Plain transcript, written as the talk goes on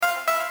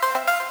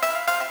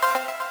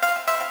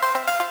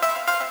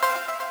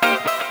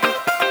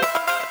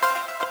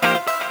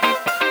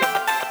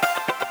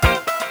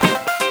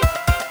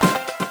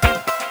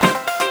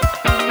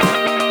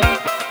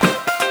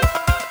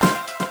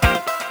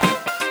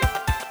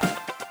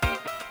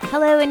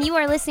Hello, and you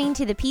are listening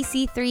to the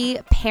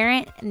PC3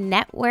 Parent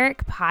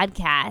Network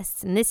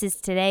podcast. And this is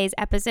today's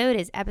episode,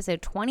 is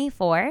episode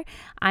 24.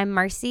 I'm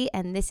Marcy,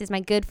 and this is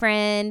my good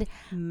friend,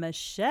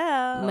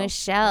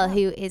 Michelle,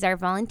 who is our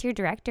volunteer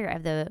director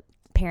of the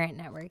Parent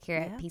Network here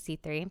at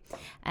PC3.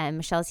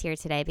 Michelle's here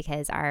today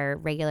because our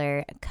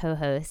regular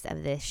co-host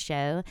of this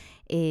show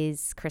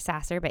is Chris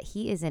Sasser, but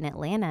he is in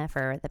Atlanta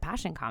for the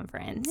Passion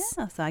Conference.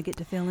 Yeah, so I get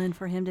to fill in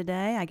for him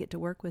today. I get to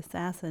work with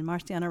Sass and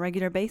Marcy on a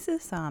regular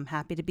basis, so I'm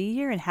happy to be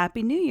here, and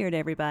Happy New Year to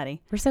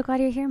everybody. We're so glad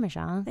you're here,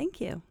 Michelle.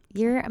 Thank you.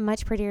 You're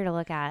much prettier to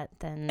look at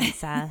than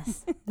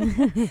Sass.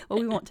 Well,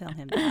 we won't tell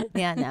him that.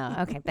 Yeah, no.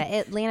 Okay. But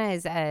Atlanta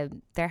is,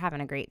 they're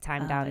having a great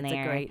time down there.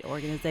 It's a great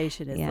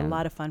organization. It's a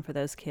lot of fun for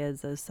those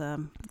kids, those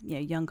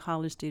young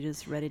college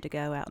students ready to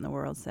go out in the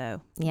world.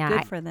 So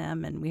good for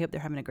them, and we hope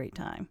they're having a great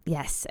time.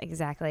 Yes,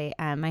 exactly.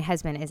 My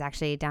husband is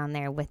actually down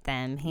there with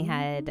them. He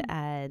had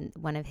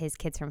one of his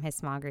kids from his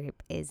small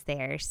group is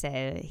there,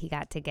 so he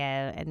got to go,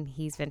 and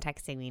he's been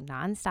texting me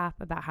nonstop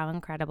about how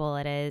incredible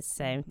it is.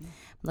 So I'm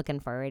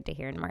looking forward to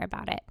hearing more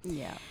about it.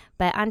 Yeah.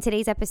 But on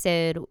today's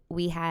episode,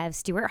 we have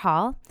Stuart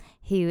Hall,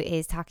 who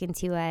is talking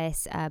to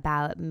us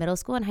about middle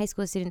school and high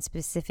school students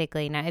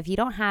specifically. Now, if you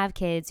don't have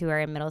kids who are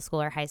in middle school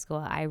or high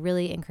school, I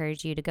really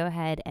encourage you to go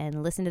ahead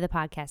and listen to the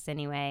podcast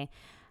anyway.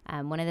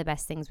 One of the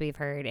best things we've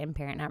heard in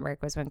Parent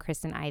Network was when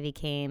Kristen Ivy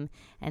came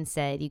and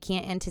said, you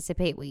can't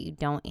anticipate what you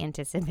don't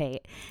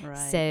anticipate.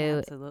 Right.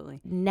 So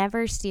absolutely.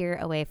 Never steer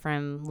away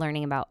from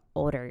learning about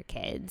older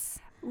kids.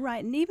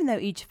 Right. And even though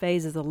each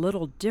phase is a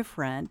little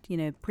different,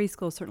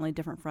 preschool is certainly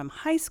different from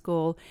high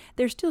school,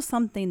 there's still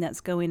something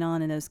that's going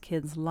on in those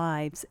kids'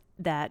 lives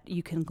that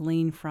you can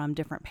glean from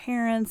different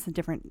parents and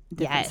different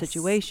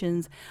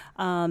situations.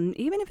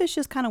 Even if it's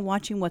just kind of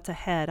watching what's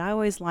ahead. I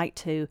always like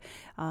to,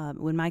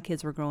 when my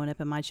kids were growing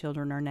up, and my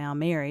children are now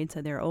married,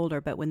 so they're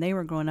older, but when they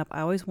were growing up, I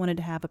always wanted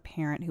to have a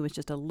parent who was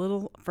just a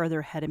little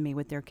further ahead of me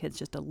with their kids,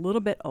 just a little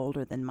bit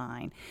older than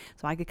mine.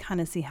 So I could kind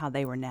of see how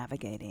they were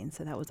navigating.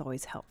 So that was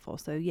always helpful.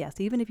 So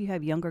yes, even if you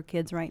have younger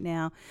kids right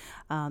now,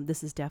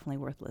 this is definitely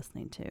worth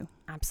listening to.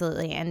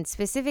 Absolutely. And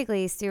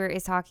specifically, Stuart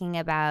is talking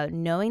about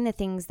knowing the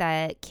things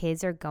that kids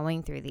are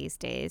going through these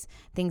days,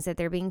 things that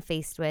they're being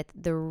faced with,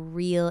 the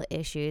real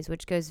issues,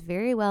 which goes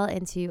very well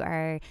into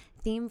our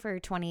theme for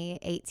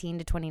 2018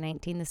 to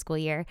 2019, the school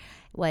year,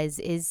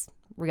 is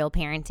real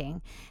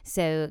parenting.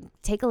 So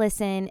take a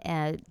listen.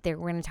 We're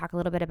going to talk a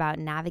little bit about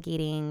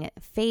navigating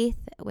faith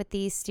with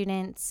these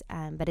students,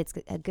 but it's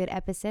a good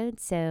episode.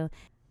 So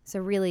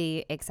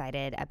really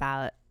excited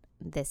about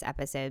this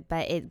episode,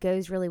 but it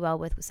goes really well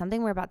with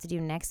something we're about to do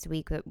next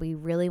week that we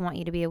really want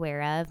you to be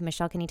aware of.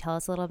 Michelle, can you tell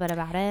us a little bit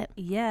about it?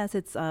 Yes,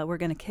 it's we're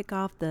going to kick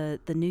off the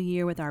new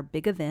year with our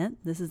big event.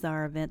 This is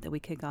our event that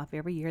we kick off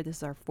every year. This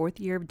is our 4th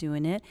year of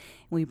doing it.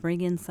 We bring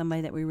in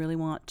somebody that we really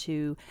want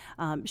to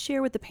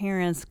share with the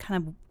parents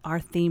kind of our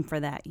theme for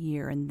that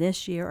year. And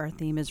this year our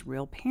theme is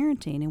real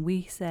parenting. And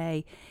we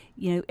say,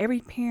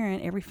 every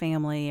parent, every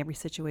family, every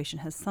situation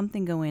has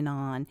something going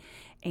on.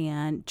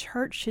 And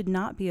church should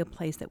not be a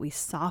place that we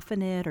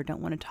soften it or don't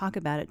want to talk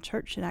about it.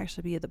 Church should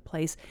actually be the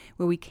place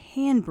where we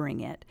can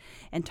bring it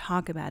and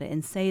talk about it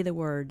and say the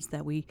words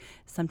that we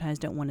sometimes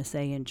don't want to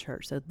say in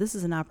church. So this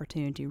is an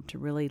opportunity to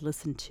really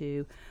listen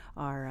to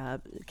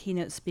our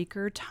keynote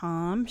speaker,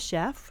 Tom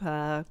Chef,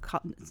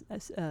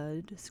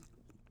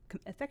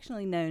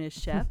 affectionately known as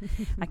Chef.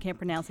 I can't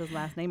pronounce his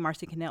last name.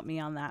 Marcy can help me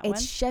on that one.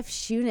 It's Chef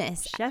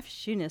Shunis. Chef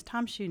Shunis,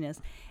 Tom Shunis.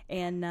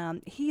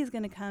 And he is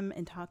going to come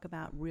and talk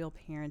about real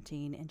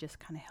parenting and just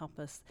kind of help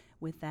us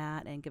with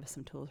that and give us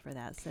some tools for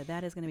that. So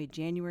that is going to be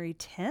January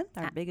 10th,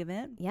 our big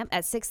event. Yep,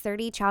 at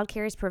 6:30.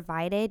 Childcare is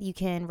provided. You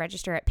can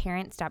register at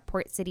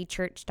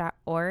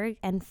parents.portcitychurch.org.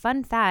 And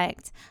fun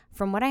fact,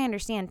 from what I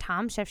understand,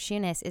 Tom Chef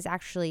Shunis is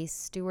actually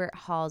Stuart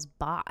Hall's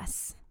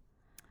boss.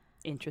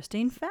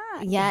 Interesting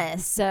fact.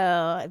 Yes,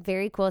 so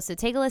very cool. So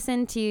take a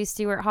listen to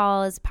Stuart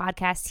Hall's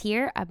podcast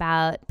here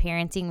about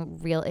parenting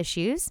real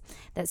issues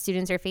that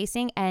students are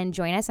facing, and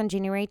join us on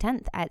January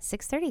 10th at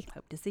 6:30.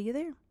 Hope to see you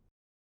there.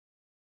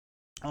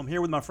 I'm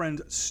here with my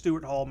friend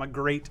Stuart Hall, my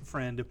great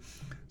friend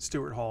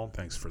Stuart Hall.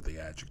 Thanks for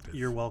the adjective.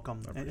 You're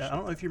welcome. I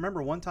don't know if you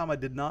remember, one time I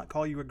did not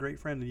call you a great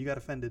friend and you got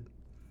offended.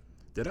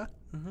 Did I?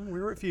 Mm-hmm.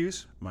 We were at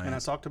Fuse, and I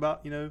talked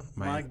about,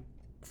 my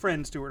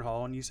friend Stuart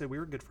Hall, and you said we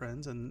were good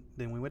friends, and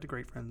then we went to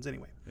great friends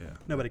anyway. Yeah.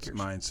 Nobody cares.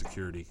 My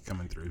insecurity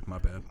coming through. My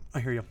bad.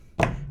 I hear you.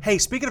 Hey,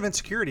 speaking of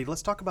insecurity,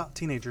 let's talk about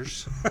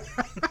teenagers.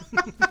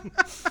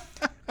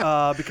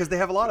 Because they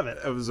have a lot of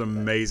it. That was an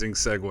amazing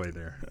segue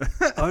there.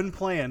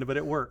 Unplanned, but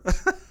it worked.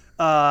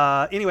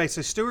 Anyway,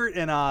 so Stuart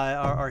and I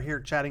are here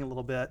chatting a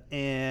little bit,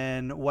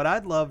 and what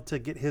I'd love to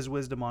get his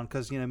wisdom on,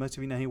 because most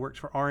of you know he works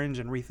for Orange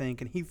and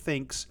Rethink, and he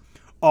thinks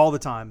all the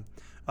time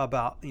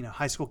about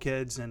high school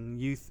kids and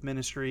youth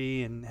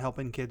ministry and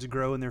helping kids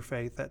grow in their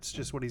faith. That's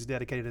just what he's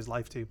dedicated his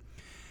life to.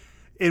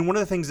 And one of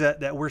the things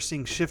that we're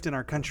seeing shift in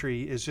our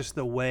country is just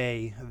the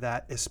way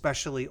that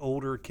especially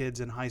older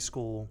kids in high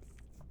school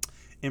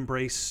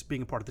embrace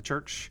being a part of the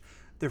church.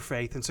 their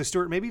faith. And so,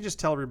 Stuart, maybe just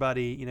tell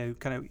everybody,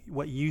 kind of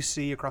what you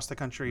see across the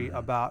country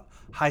about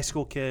high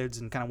school kids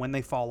and kind of when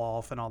they fall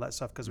off and all that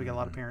stuff, because we got a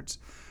lot of parents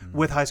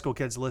with high school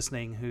kids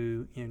listening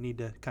who need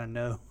to kind of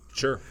know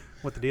Sure.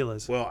 what the deal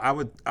is. Well,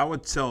 I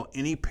would tell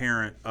any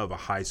parent of a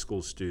high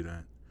school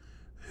student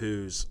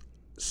whose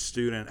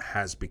student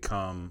has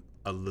become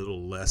a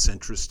little less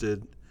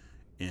interested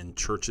in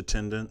church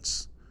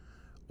attendance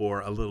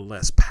or a little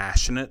less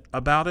passionate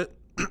about it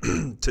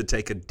to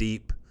take a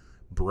deep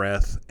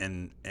breath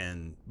and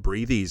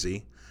breathe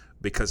easy,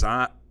 because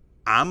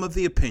I'm of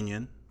the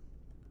opinion,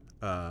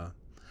 I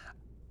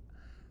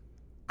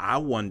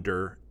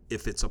wonder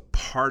if it's a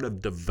part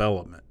of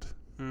development.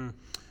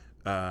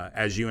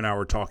 As you and I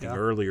were talking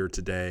earlier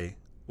today,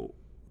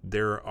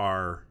 there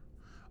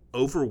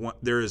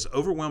is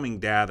overwhelming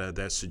data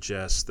that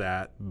suggests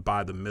that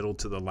by the middle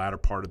to the latter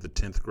part of the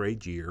 10th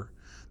grade year,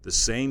 the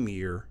same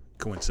year,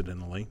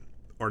 coincidentally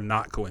or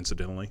not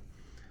coincidentally,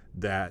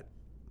 that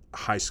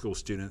high school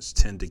students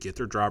tend to get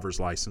their driver's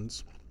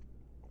license.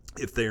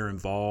 If they're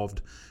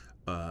involved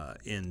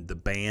in the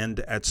band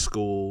at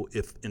school,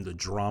 if in the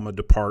drama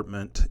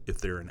department,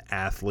 if they're an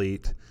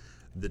athlete,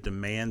 the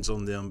demands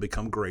on them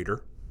become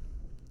greater.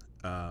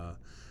 And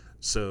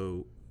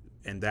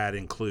that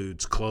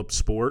includes club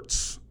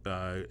sports.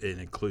 It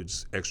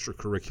includes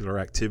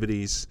extracurricular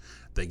activities.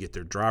 They get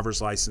their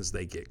driver's license.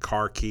 They get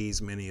car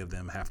keys. Many of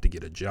them have to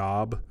get a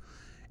job.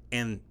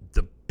 And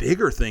the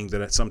bigger thing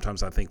that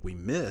sometimes I think we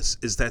miss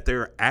is that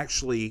they're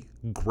actually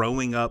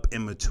growing up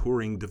and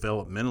maturing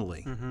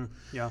developmentally. Mm-hmm.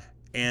 Yeah.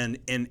 And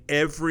in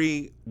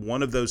every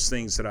one of those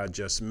things that I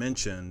just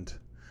mentioned,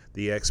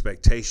 the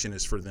expectation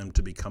is for them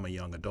to become a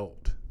young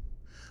adult.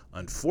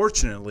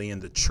 Unfortunately,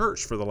 in the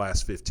church for the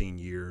last 15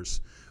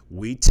 years,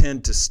 we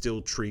tend to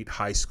still treat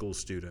high school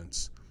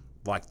students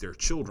like they're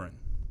children.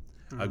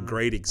 Mm-hmm. A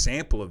great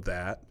example of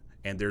that,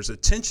 and there's a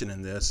tension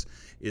in this,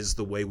 is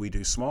the way we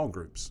do small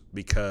groups.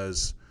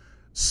 Because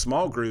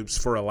small groups,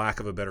 for a lack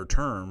of a better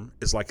term,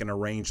 is like an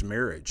arranged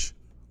marriage.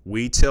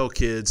 We tell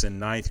kids in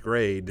 9th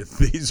grade,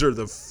 these are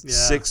the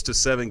 6 to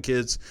 7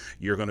 kids,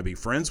 you're going to be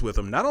friends with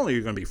them. Not only are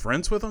you going to be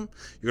friends with them,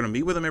 you're going to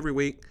meet with them every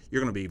week.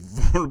 You're going to be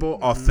vulnerable,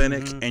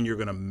 authentic, and you're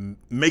going to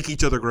make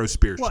each other grow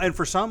spiritually. Well, and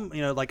for some,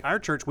 like our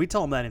church, we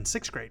tell them that in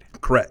 6th grade.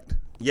 Correct.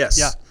 Yes.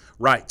 Yeah.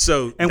 Right.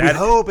 So, and we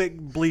hope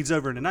it bleeds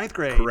over into 9th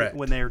grade. Correct.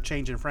 When they're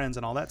changing friends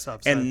and all that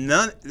stuff. So. And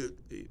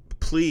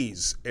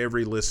please,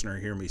 every listener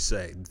hear me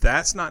say,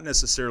 that's not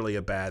necessarily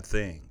a bad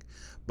thing.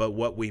 But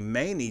what we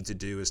may need to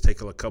do is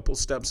take a couple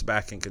steps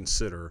back and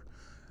consider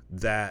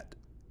that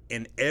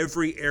in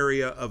every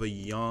area of a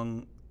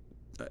 16,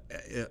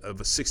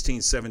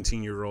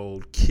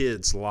 17-year-old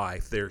kid's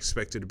life, they're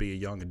expected to be a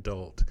young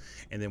adult,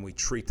 and then we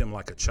treat them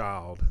like a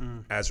child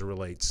as it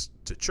relates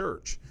to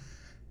church.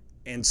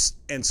 And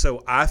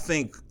so I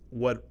think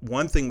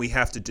one thing we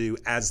have to do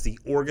as the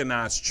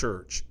organized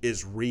church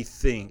is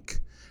rethink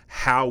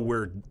how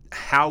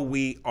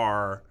we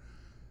are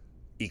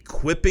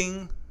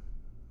equipping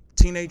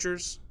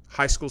teenagers,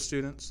 high school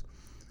students,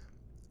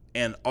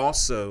 and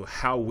also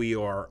how we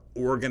are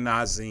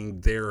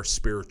organizing their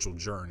spiritual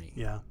journey.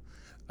 Yeah.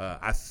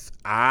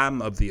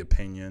 I'm of the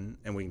opinion,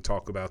 and we can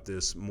talk about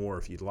this more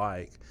if you'd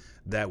like,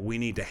 that we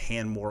need to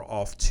hand more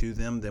off to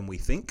them than we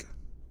think.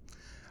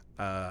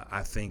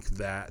 I think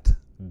that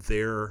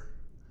their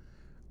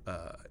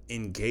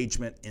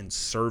engagement in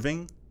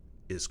serving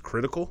is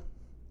critical.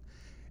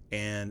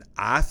 And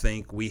I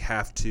think we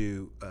have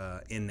to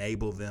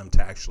enable them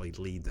to actually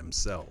lead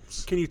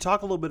themselves. Can you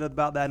talk a little bit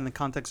about that in the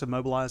context of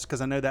Mobilize?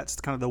 Because I know that's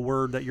kind of the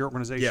word that your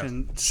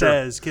organization sure.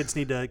 says kids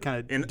need to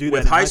kind of do that.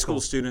 With high school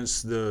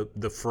students,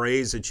 the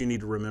phrase that you need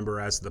to remember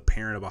as the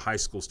parent of a high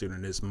school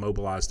student is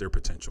mobilize their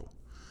potential.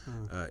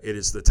 It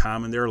is the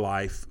time in their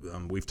life,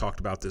 we've talked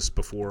about this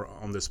before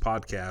on this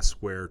podcast,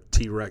 where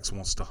T-Rex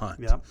wants to hunt.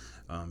 Yeah.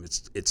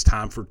 It's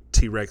time for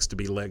T-Rex to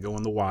be let go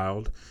in the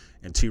wild,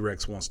 and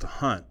T-Rex wants to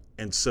hunt.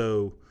 And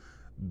so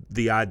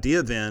the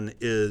idea then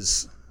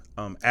is,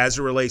 as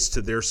it relates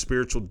to their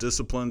spiritual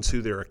disciplines,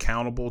 who they're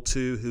accountable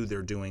to, who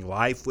they're doing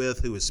life with,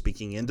 who is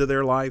speaking into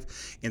their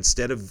life,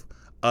 instead of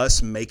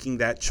us making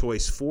that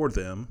choice for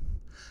them,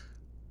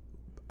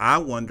 I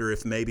wonder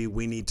if maybe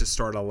we need to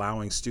start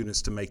allowing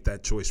students to make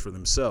that choice for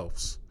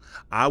themselves.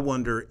 I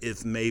wonder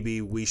if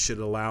maybe we should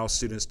allow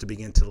students to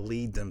begin to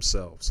lead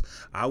themselves.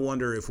 I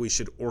wonder if we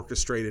should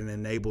orchestrate and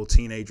enable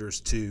teenagers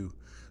to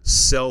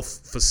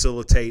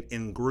self-facilitate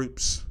in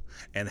groups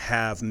and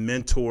have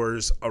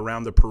mentors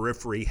around the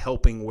periphery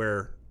helping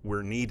where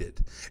we're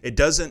needed. It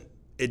doesn't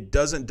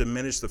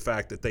diminish the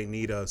fact that they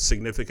need a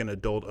significant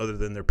adult other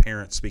than their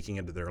parents speaking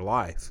into their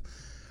life.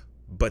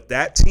 But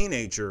that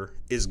teenager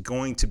is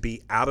going to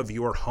be out of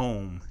your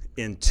home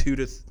in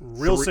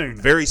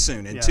very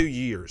soon, in 2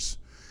 years.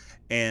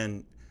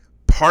 And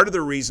part of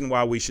the reason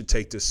why we should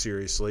take this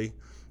seriously,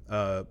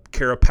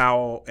 Kara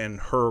Powell and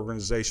her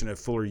organization at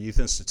Fuller Youth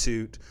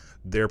Institute,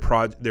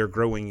 their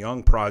Growing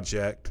Young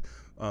project,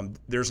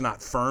 there's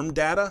not firm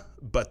data,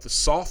 but the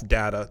soft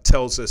data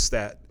tells us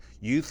that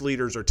youth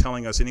leaders are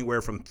telling us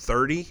anywhere from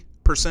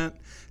 30%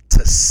 to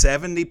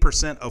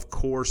 70% of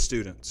core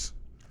students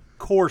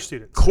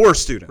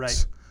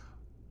Right.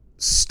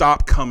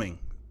 stop coming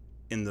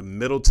in the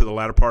middle to the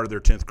latter part of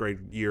their 10th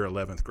grade year,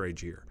 11th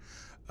grade year.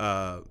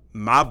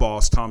 My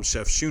boss, Tom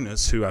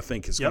Shefchunas, who I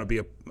think is going to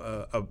be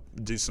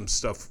do some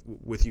stuff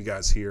with you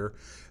guys here,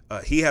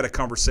 he had a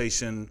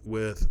conversation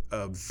with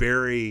a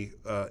very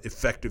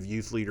effective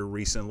youth leader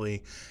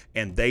recently,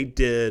 and they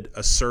did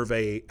a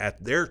survey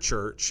at their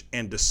church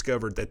and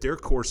discovered that their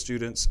core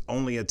students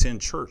only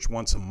attend church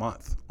once a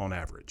month on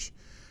average.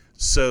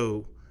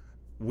 So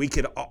we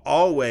could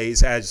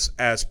always,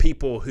 as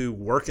people who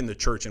work in the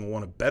church and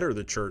want to better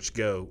the church,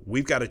 go,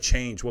 we've got to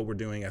change what we're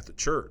doing at the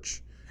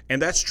church. And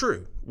that's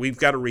true. We've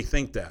got to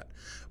rethink that.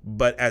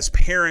 But as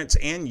parents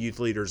and youth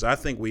leaders, I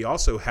think we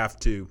also have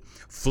to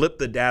flip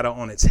the data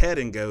on its head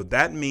and go,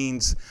 that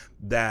means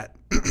that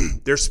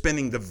they're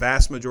spending the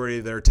vast majority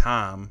of their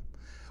time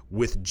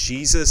with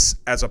Jesus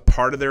as a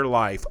part of their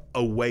life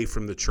away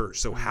from the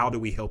church. So how do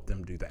we help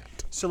them do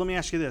that? So let me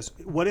ask you this.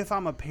 What if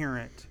I'm a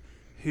parent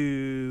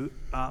who,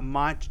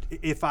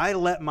 if I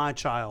let my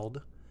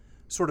child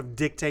sort of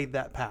dictate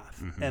that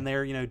path, and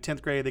they're,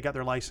 10th grade, they got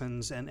their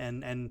license,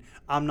 and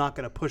I'm not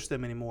going to push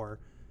them anymore,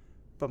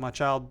 but my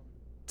child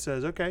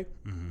says, okay,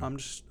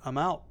 I'm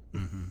out.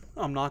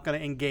 I'm not going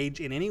to engage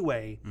in any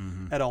way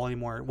at all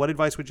anymore. What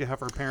advice would you have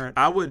for a parent?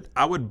 I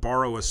would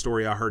borrow a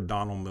story I heard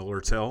Donald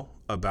Miller tell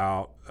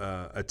about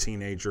a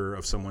teenager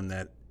of someone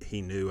that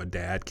he knew. A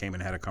dad came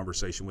and had a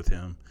conversation with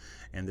him,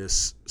 and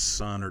this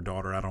son or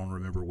daughter, I don't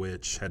remember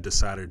which, had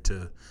decided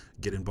to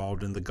get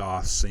involved in the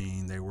goth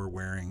scene. They were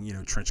wearing,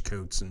 trench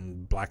coats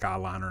and black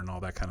eyeliner and all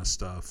that kind of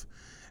stuff.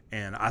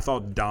 And I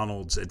thought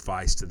Donald's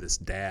advice to this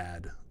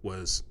dad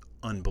was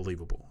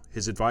unbelievable.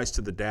 His advice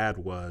to the dad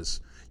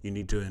was, you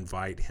need to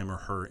invite him or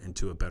her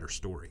into a better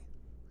story.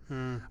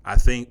 I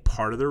think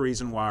part of the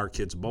reason why our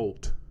kids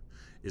bolt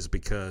is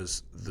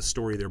because the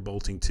story they're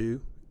bolting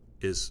to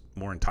is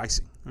more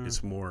enticing.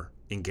 It's more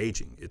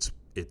engaging. It's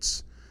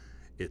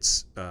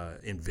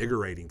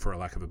invigorating, for a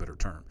lack of a better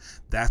term.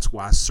 That's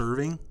why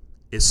serving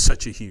is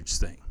such a huge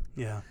thing.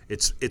 Yeah.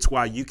 It's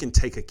why you can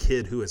take a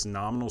kid who is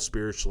nominal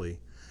spiritually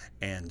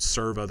and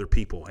serve other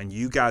people. And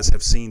you guys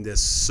have seen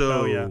this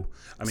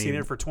I've seen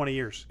it for 20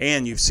 years.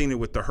 And you've seen it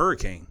with the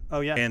hurricane. Oh,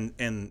 yeah.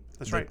 And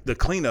That's right. The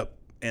cleanup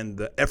and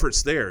the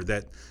efforts there,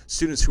 that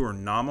students who are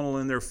nominal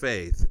in their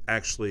faith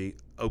actually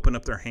open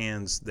up their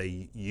hands.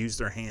 They use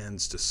their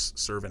hands to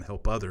serve and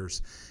help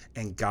others,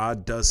 and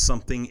God does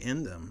something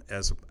in them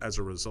as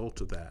a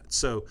result of that.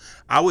 So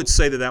I would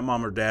say to that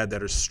mom or dad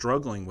that are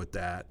struggling with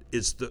that,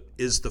 is the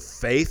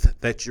faith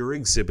that you're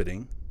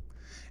exhibiting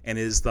and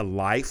is the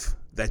life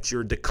that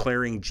you're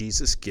declaring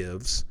Jesus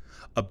gives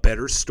a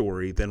better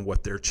story than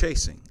what they're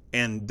chasing.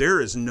 And there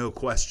is no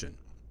question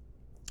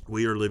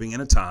we are living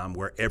in a time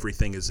where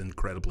everything is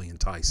incredibly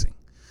enticing.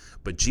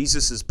 But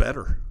Jesus is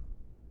better.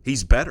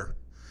 He's better.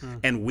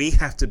 And we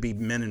have to be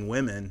men and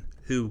women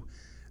who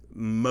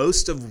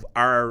most of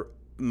our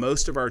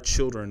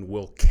children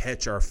will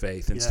catch our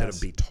faith instead of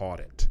be taught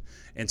it.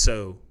 And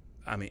so,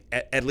 I mean,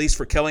 at least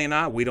for Kelly and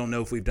I, we don't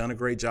know if we've done a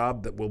great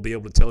job that we'll be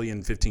able to tell you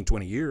in 15,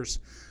 20 years.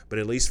 But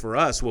at least for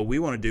us, what we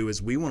want to do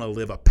is we want to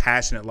live a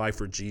passionate life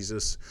for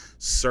Jesus,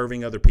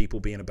 serving other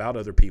people, being about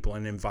other people,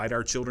 and invite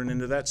our children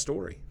into that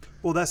story.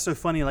 Well, that's so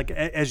funny. Like,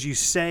 as you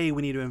say,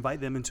 we need to invite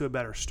them into a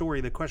better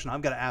story. The question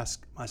I've got to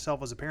ask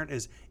myself as a parent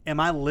is, am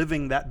I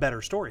living that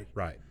better story?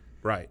 Right.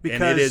 Because,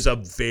 and it is that's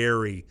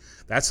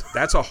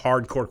a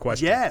hardcore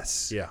question.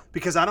 Yes. Yeah.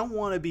 Because I don't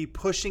want to be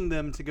pushing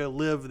them to go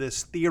live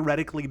this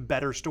theoretically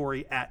better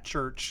story at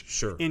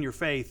church in your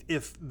faith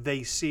if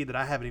they see that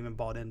I haven't even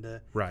bought into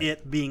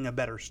it being a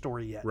better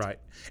story yet. Right.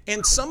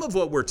 And some of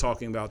what we're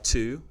talking about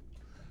too,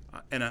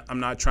 and I'm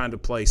not trying to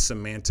play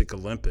semantic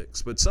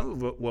Olympics, but some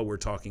of what we're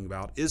talking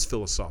about is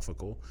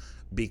philosophical,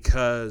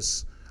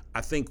 because I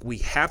think we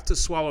have to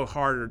swallow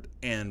hard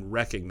and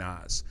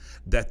recognize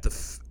that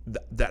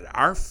that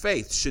our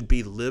faith should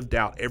be lived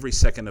out every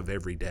second of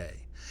every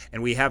day.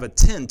 And we have a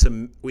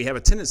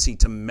tendency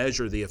to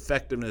measure the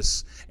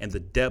effectiveness and the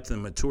depth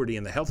and maturity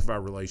and the health of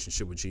our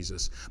relationship with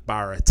Jesus by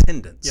our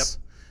attendance.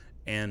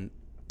 Yep. And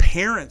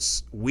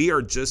parents, we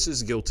are just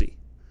as guilty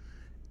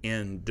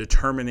in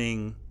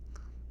determining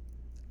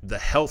the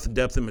health,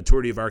 depth, and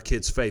maturity of our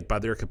kids' faith by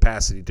their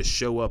capacity to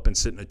show up and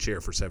sit in a chair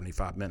for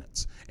 75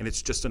 minutes. And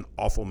it's just an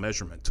awful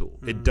measurement tool.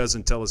 It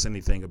doesn't tell us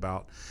anything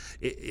about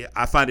it.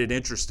 I find it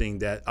interesting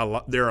that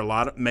there are a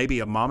lot of,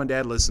 maybe a mom and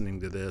dad listening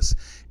to this,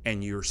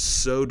 and you're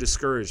so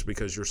discouraged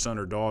because your son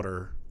or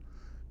daughter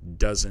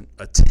doesn't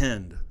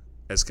attend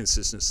as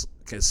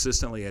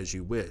consistently as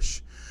you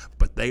wish,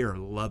 but they are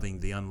loving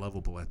the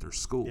unlovable at their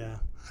school. Yeah.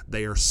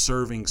 They are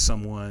serving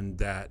someone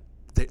that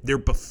they're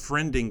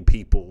befriending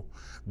people.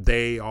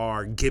 They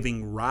are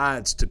giving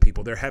rides to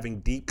people. They're having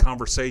deep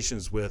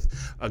conversations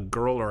with a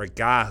girl or a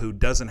guy who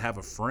doesn't have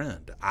a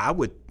friend. I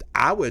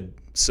would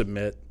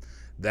submit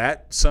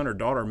that son or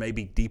daughter may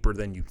be deeper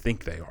than you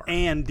think they are.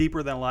 And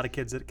deeper than a lot of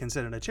kids that can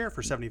sit in a chair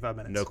for 75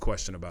 minutes. No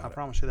question about it. I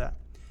promise you that.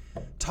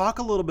 Talk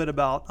a little bit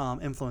about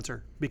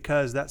influencer,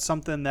 because that's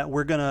something that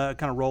we're going to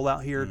kind of roll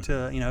out here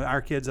to,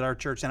 our kids at our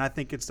church. And I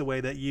think it's the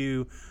way that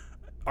you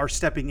are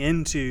stepping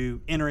into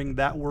entering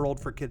that world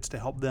for kids to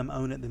help them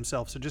own it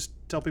themselves. So just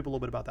tell people a little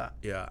bit about that.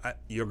 Yeah,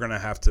 you'll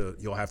have to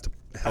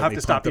help me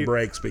pump the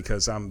brakes,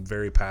 because I'm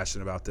very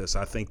passionate about this.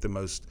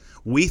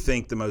 We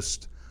think the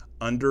most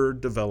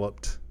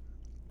underdeveloped,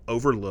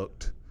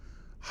 overlooked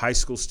high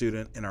school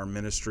student in our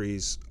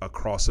ministries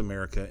across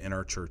America in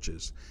our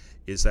churches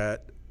is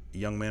that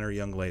young man or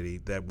young lady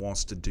that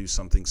wants to do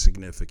something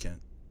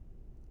significant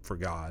for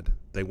God.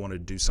 They want to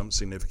do something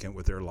significant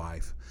with their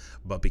life,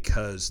 but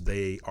because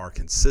they are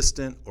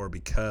consistent, or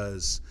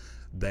because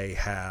they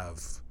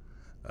have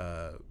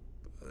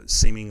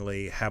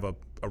seemingly have a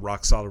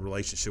rock solid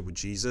relationship with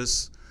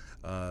Jesus,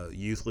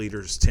 youth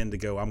leaders tend to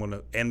go,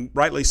 and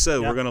rightly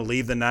so, we're going to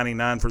leave the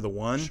 99 for the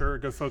one. Sure,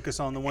 go focus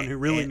on the one who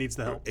really needs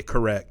the help.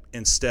 Correct.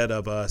 Instead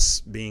of us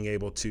being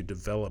able to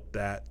develop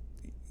that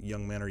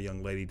young man or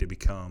young lady to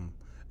become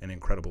an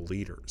incredible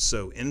leader.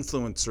 So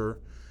influencer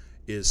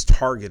is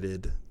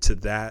targeted to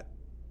that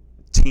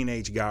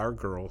teenage guy or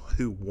girl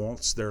who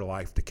wants their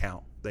life to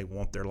count. They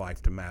want their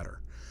life to matter.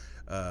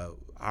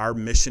 Our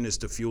mission is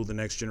to fuel the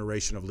next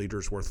generation of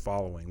leaders worth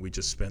following. We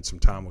just spent some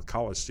time with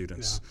college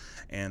students,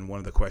 and one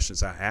of the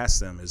questions I asked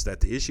them is that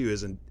the issue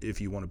isn't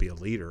if you want to be a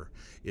leader,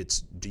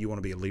 it's do you want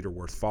to be a leader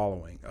worth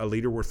following? A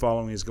leader worth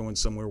following is going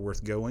somewhere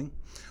worth going.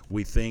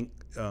 We think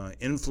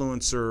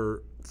influencer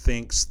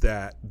thinks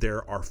that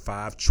there are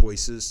 5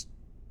 choices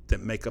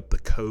that make up the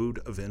code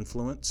of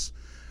influence: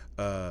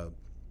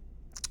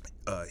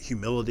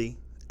 humility,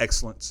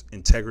 excellence,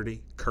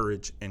 integrity,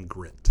 courage, and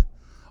grit.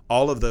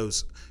 All of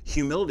those.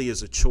 Humility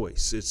is a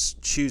choice. It's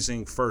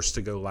choosing first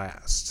to go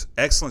last.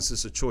 Excellence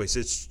is a choice.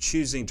 It's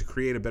choosing to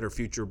create a better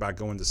future by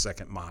going the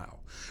second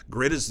mile.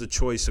 Grit is the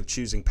choice of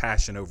choosing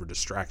passion over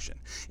distraction.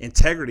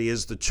 Integrity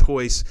is the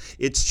choice.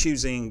 It's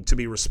choosing to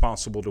be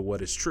responsible to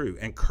what is true.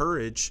 And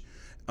courage,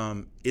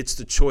 it's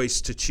the choice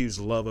to choose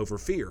love over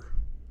fear.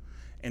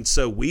 And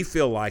so we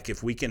feel like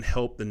if we can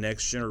help the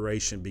next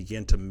generation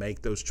begin to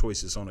make those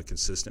choices on a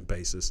consistent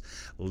basis,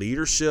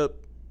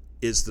 leadership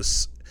is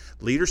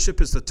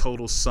the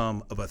total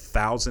sum of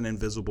 1,000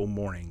 invisible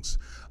mornings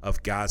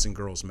of guys and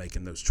girls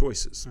making those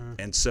choices.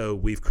 And so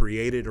we've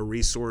created a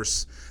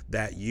resource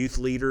that youth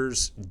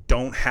leaders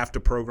don't have to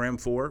program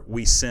for.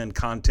 We send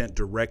content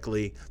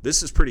directly.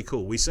 This is pretty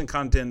cool. We send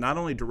content not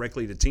only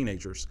directly to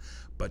teenagers,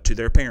 but to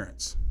their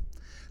parents,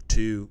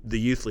 to the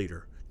youth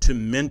leader, to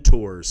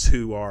mentors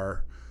who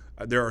are.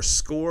 There are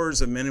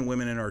scores of men and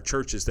women in our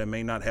churches that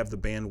may not have the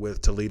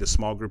bandwidth to lead a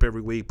small group every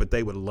week, but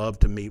they would love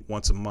to meet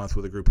once a month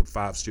with a group of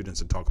 5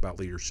 students and talk about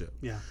leadership.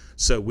 Yeah.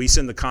 So we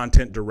send the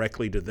content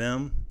directly to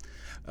them.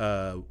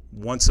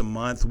 Once a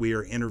month, we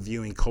are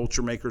interviewing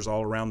culture makers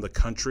all around the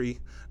country,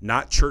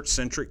 not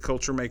church-centric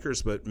culture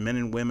makers, but men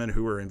and women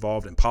who are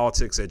involved in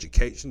politics,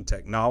 education,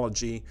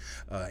 technology,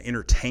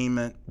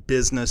 entertainment,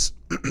 business,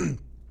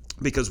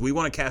 because we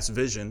want to cast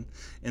vision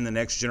in the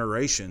next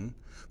generation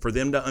for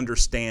them to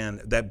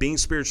understand that being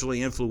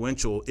spiritually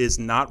influential is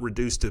not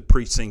reduced to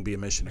preach, sing, be a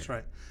missionary. That's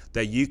right.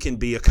 That you can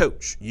be a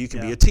coach, you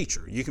can be a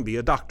teacher, you can be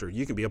a doctor,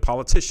 you can be a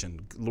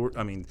politician. Lord,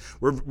 I mean,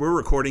 we're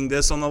recording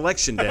this on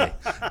election day,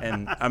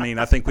 and I mean,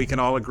 I think we can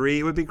all agree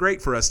it would be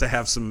great for us to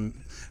have some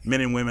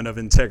men and women of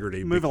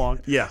integrity. Move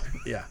along. Yeah.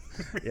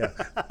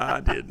 I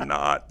did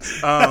not.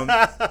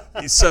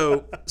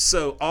 So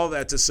all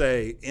that to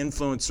say,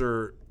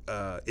 influencer,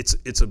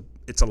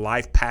 it's a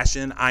life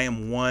passion. I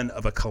am one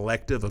of a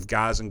collective of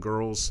guys and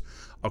girls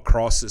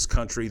across this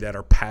country that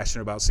are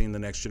passionate about seeing the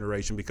next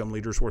generation become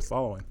leaders worth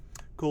following.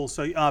 Cool.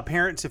 So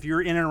parents, if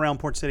you're in and around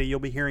Port City, you'll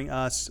be hearing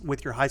us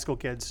with your high school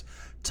kids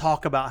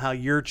talk about how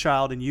your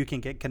child and you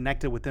can get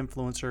connected with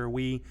influencer.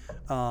 We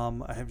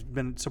have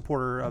been a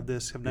supporter of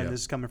this, have known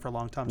this is coming for a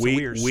long time. So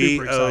we are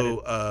super excited.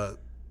 Owe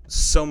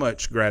so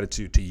much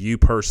gratitude to you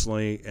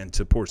personally and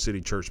to Port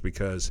City Church,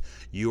 because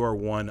you are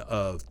one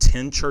of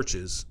 10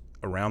 churches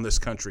around this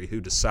country who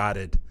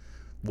decided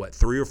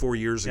 3 or 4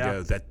 years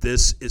ago that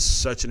this is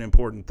such an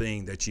important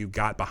thing that you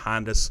got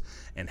behind us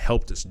and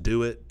helped us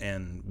do it.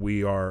 And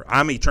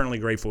I'm eternally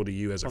grateful to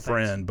you as a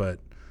friend, but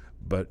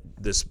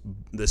this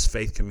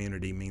faith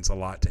community means a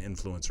lot to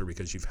Influencer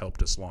because you've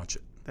helped us launch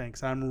it.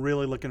 Thanks. I'm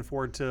really looking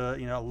forward to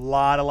a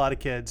lot of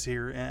kids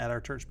here at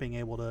our church being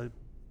able to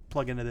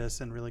plug into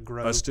this and really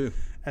grow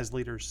as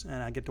leaders,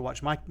 and I get to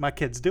watch my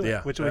kids do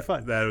it, which will be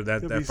fun.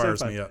 That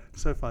fires me up.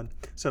 So fun.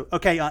 So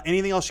okay,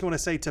 anything else you want to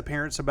say to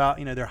parents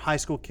about their high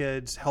school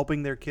kids,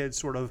 helping their kids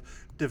sort of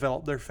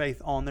develop their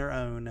faith on their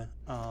own?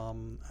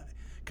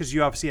 Because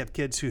you obviously have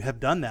kids who have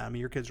done that. I mean,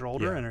 your kids are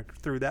older and are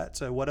through that.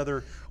 So what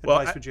other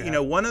advice would you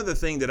have? One other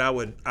thing that I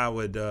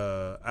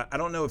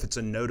don't know if it's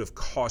a note of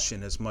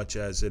caution as much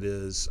as it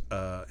is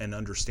an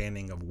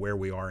understanding of where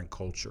we are in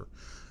culture.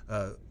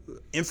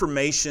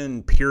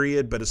 Information,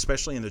 period, but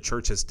especially in the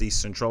church, has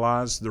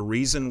decentralized. The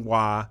reason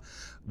why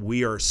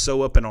we are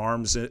so up in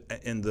arms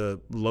in the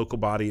local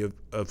body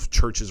of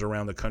churches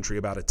around the country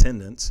about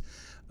attendance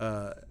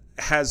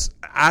has,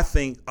 I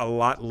think, a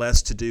lot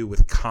less to do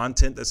with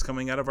content that's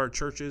coming out of our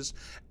churches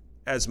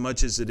as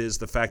much as it is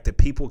the fact that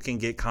people can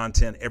get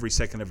content every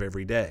second of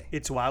every day.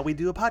 It's why we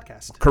do a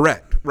podcast.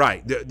 Correct.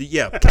 Right.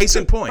 Yeah. Case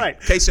in point.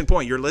 Right. Case in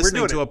point. You're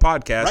listening to a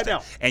podcast right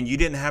now, and you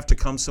didn't have to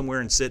come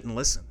somewhere and sit and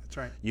listen. That's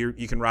right.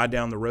 You can ride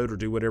down the road or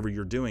do whatever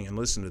you're doing and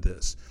listen to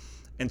this.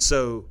 And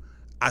so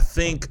I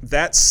think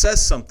that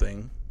says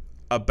something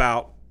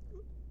about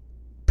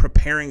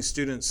preparing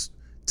students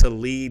to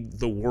lead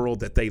the world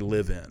that they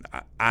live in.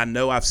 I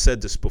know I've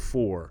said this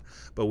before,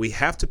 but we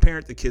have to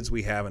parent the kids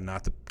we have and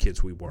not the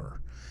kids we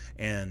were.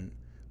 And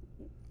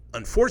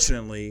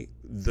unfortunately,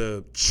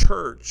 the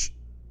church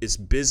is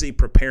busy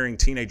preparing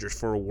teenagers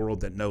for a world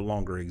that no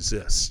longer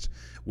exists.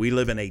 We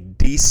live in a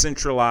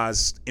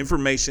decentralized,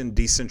 information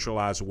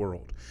decentralized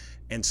world.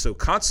 And so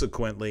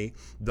consequently,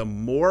 the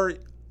more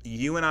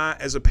you and I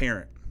as a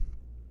parent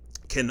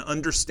can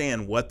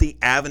understand what the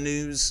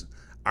avenues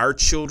our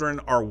children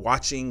are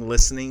watching,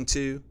 listening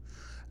to,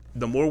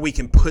 the more we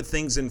can put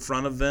things in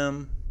front of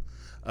them,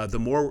 the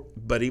more,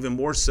 but even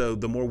more so,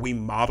 the more we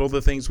model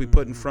the things we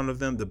put in front of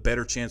them, the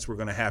better chance we're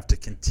going to have to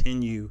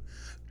continue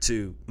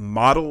to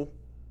model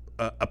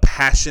a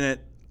passionate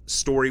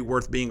story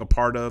worth being a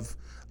part of,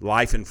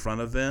 life in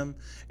front of them,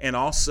 and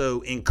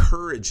also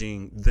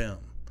encouraging them.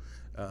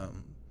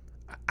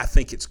 I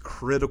think it's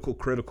critical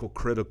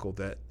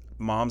that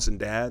moms and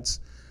dads,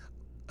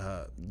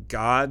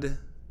 God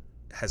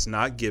has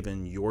not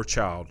given your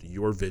child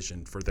your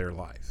vision for their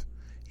life.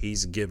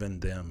 He's given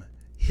them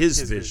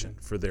his vision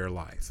for their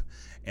life.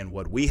 And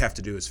what we have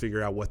to do is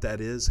figure out what that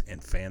is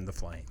and fan the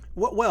flame.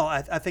 Well,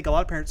 I think a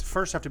lot of parents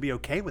first have to be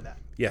okay with that.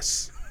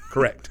 Yes,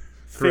 correct.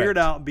 Figure it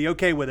out, be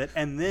okay with it,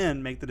 and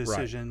then make the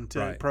decision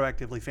to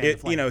proactively fan the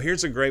flame. You know,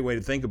 here's a great way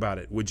to think about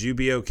it. Would you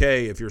be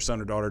okay if your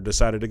son or daughter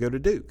decided to go to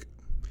Duke?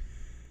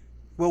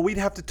 Well, we'd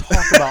have to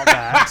talk about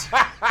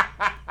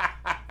that.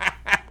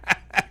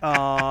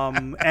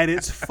 And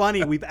it's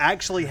funny, we've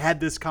actually had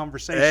this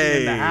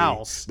conversation in the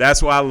house.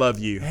 That's why I love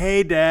you.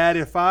 Hey, Dad,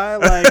 if I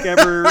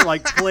ever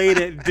played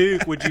at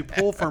Duke, would you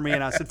pull for me?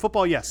 And I said,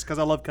 football, yes, because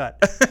I love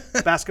cut.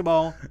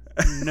 Basketball,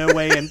 no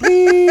way. And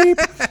beep.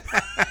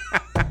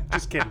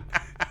 Just kidding.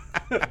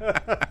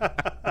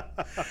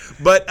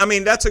 But I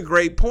mean, that's a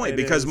great point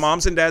because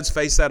moms and dads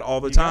face that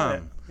all the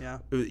time. Yeah.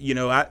 You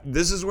know,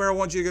 this is where I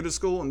want you to go to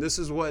school, and this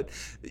is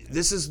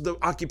the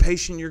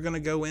occupation you're going to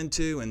go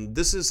into, and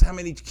this is how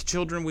many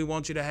children we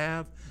want you to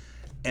have.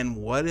 And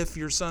what if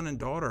your son and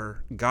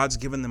daughter, God's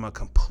given them a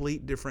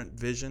complete different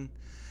vision?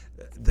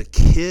 The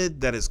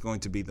kid that is going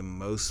to be the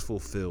most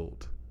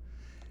fulfilled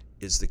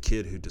is the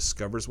kid who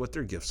discovers what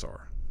their gifts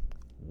are.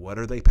 What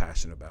are they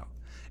passionate about?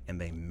 And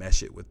they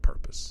mesh it with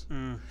purpose.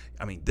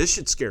 I mean, this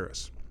should scare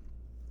us.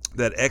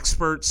 That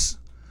experts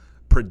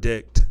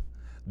predict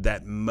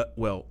that,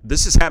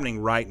 this is happening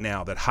right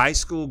now, that high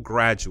school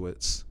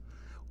graduates,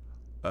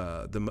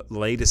 the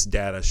latest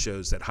data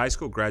shows that high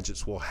school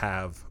graduates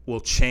will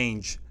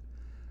change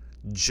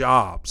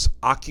jobs,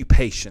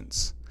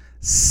 occupations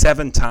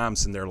 7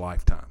 times in their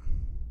lifetime.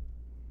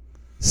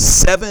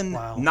 7,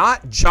 wow.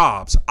 Not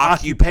jobs,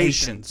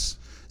 occupations.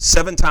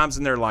 7 times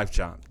in their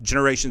lifetime.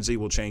 Generation Z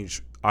will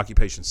change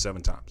occupations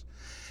 7 times.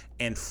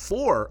 And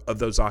 4 of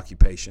those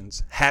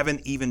occupations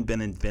haven't even been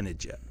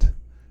invented yet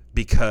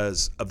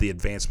because of the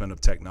advancement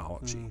of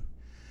technology.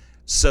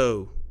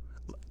 So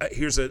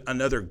here's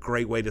another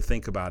great way to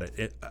think about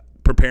it.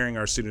 Preparing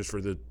our students for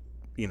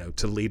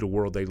to lead a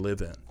world they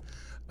live in.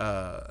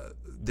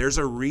 There's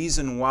a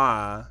reason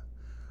why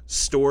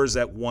stores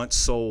that once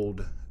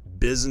sold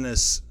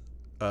business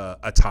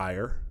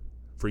attire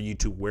for you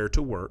to wear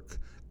to work,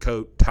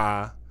 coat,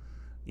 tie,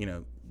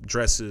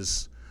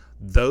 dresses,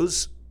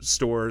 those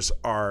stores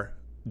are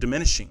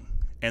diminishing.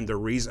 And the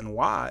reason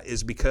why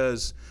is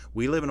because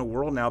we live in a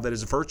world now that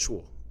is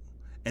virtual.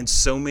 And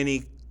so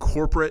many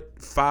corporate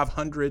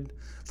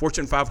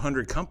Fortune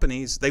 500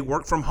 companies, they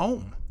work from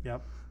home.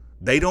 Yep.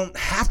 They don't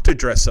have to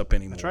dress up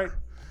anymore. That's right.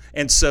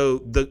 And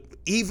so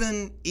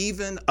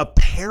even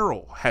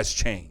apparel has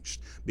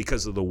changed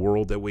because of the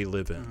world that we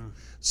live in.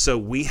 So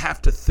we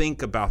have to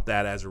think about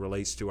that as it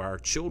relates to our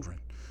children.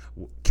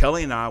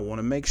 Kelly and I want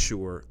to make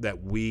sure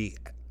that we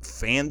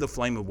fan the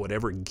flame of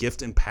whatever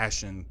gifts and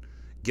passion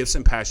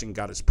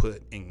God has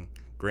put in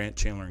Grant,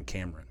 Chandler, and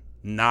Cameron.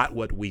 Not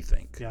what we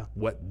think,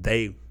 what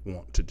they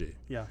want to do.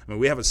 Yeah. I mean,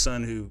 we have a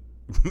son who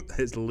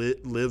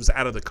lives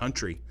out of the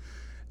country.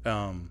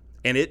 And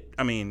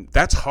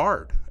that's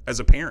hard as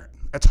a parent.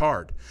 That's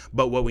hard.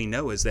 But what we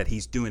know is that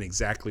he's doing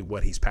exactly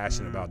what he's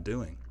passionate about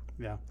doing.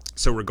 Yeah.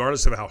 So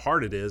regardless of how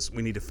hard it is,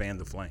 we need to fan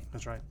the flame.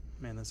 That's right.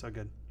 Man, that's so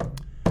good.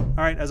 All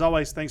right. As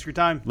always, thanks for your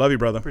time. Love you,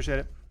 brother. Appreciate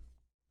it.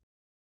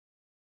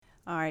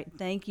 All right.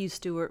 Thank you,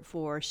 Stuart,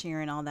 for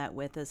sharing all that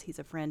with us. He's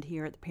a friend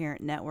here at the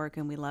Parent Network,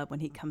 and we love when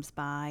he comes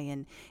by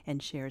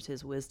and shares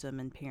his wisdom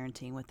and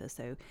parenting with us.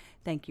 So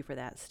thank you for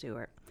that,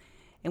 Stuart.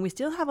 And we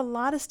still have a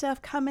lot of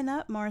stuff coming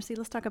up, Marcy.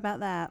 Let's talk about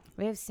that.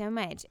 We have so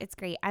much. It's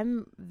great.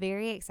 I'm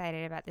very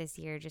excited about this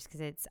year just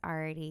because it's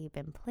already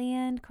been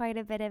planned, quite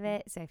a bit of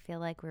it. So I feel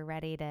like we're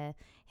ready to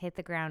hit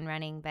the ground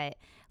running. But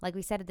like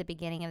we said at the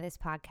beginning of this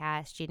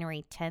podcast,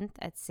 January 10th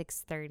at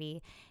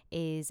 6:30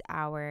 is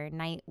our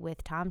night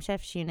with Tom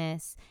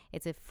Shefchunas.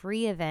 It's a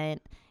free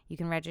event. You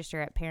can register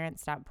at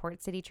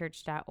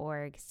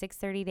parents.portcitychurch.org,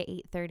 6:30 to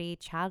 8:30,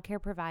 childcare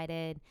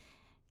provided.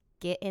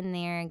 Get in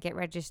there and get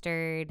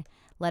registered.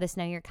 Let us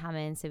know you're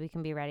coming so we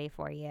can be ready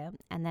for you.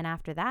 And then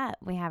after that,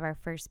 we have our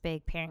first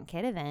big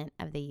parent-kid event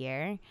of the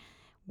year.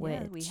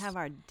 Yeah, we have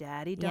our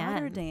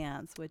daddy-daughter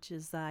dance, which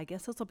is, I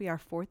guess this will be our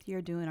 4th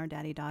year doing our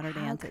daddy-daughter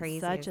dance. Crazy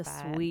it's such a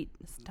that? sweet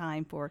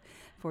time for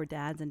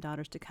dads and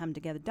daughters to come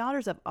together.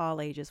 Daughters of all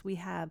ages. We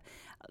have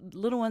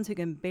little ones who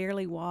can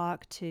barely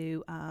walk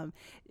to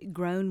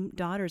grown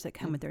daughters that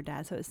come with their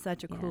dad. So it's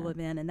such a cool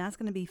event. And that's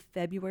going to be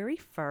February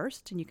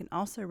 1st. And you can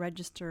also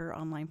register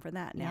online for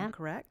that now,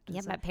 correct?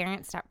 Yep, at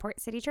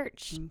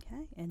parents.portcitychurch.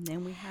 Okay. And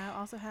then we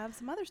also have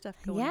some other stuff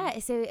going on. Yeah,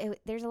 so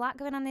there's a lot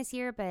going on this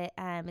year, but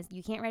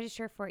you can't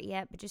register for it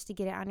yet. But just to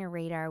get it on your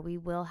radar, we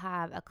will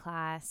have a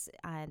class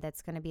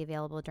that's going to be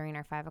available during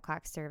our 5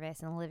 o'clock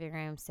service in the living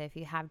room. So if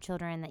you have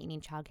children that you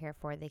need childcare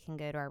for, they can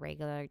go to our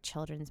regular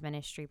children's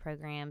ministry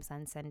programs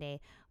on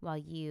Sunday while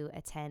you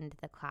attend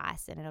the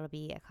class. And it'll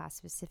be a class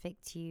specific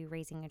to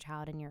raising a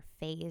child in your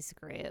phase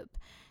group.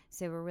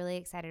 So we're really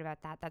excited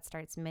about that. That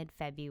starts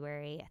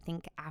mid-February, I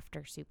think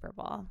after Super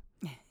Bowl.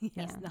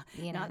 Yes,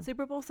 not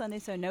Super Bowl Sunday,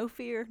 so no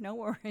fear, no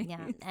worry.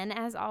 Yeah, and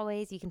as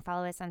always, you can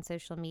follow us on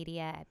social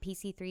media at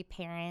PC3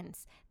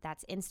 Parents.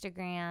 That's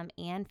Instagram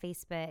and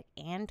Facebook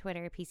and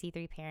Twitter,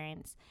 PC3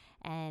 Parents.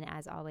 And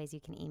as always,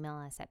 you can email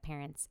us at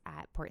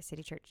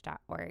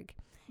parents@portcitychurch.org.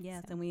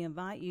 Yes, and we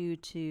invite you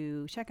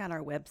to check out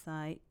our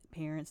website,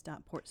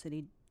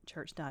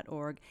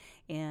 parents.portcitychurch.org,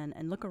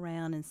 and look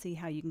around and see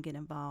how you can get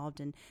involved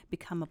and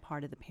become a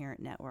part of the Parent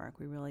Network.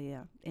 We really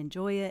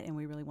enjoy it, and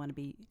we really want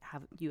to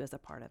have you as a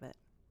part of it.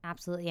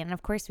 Absolutely. And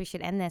of course, we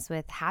should end this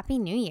with Happy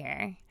New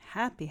Year.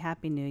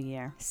 Happy New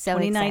Year. So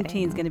 2019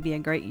 exciting. is going to be a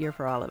great year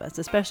for all of us,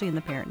 especially in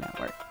the Parent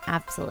Network.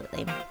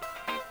 Absolutely.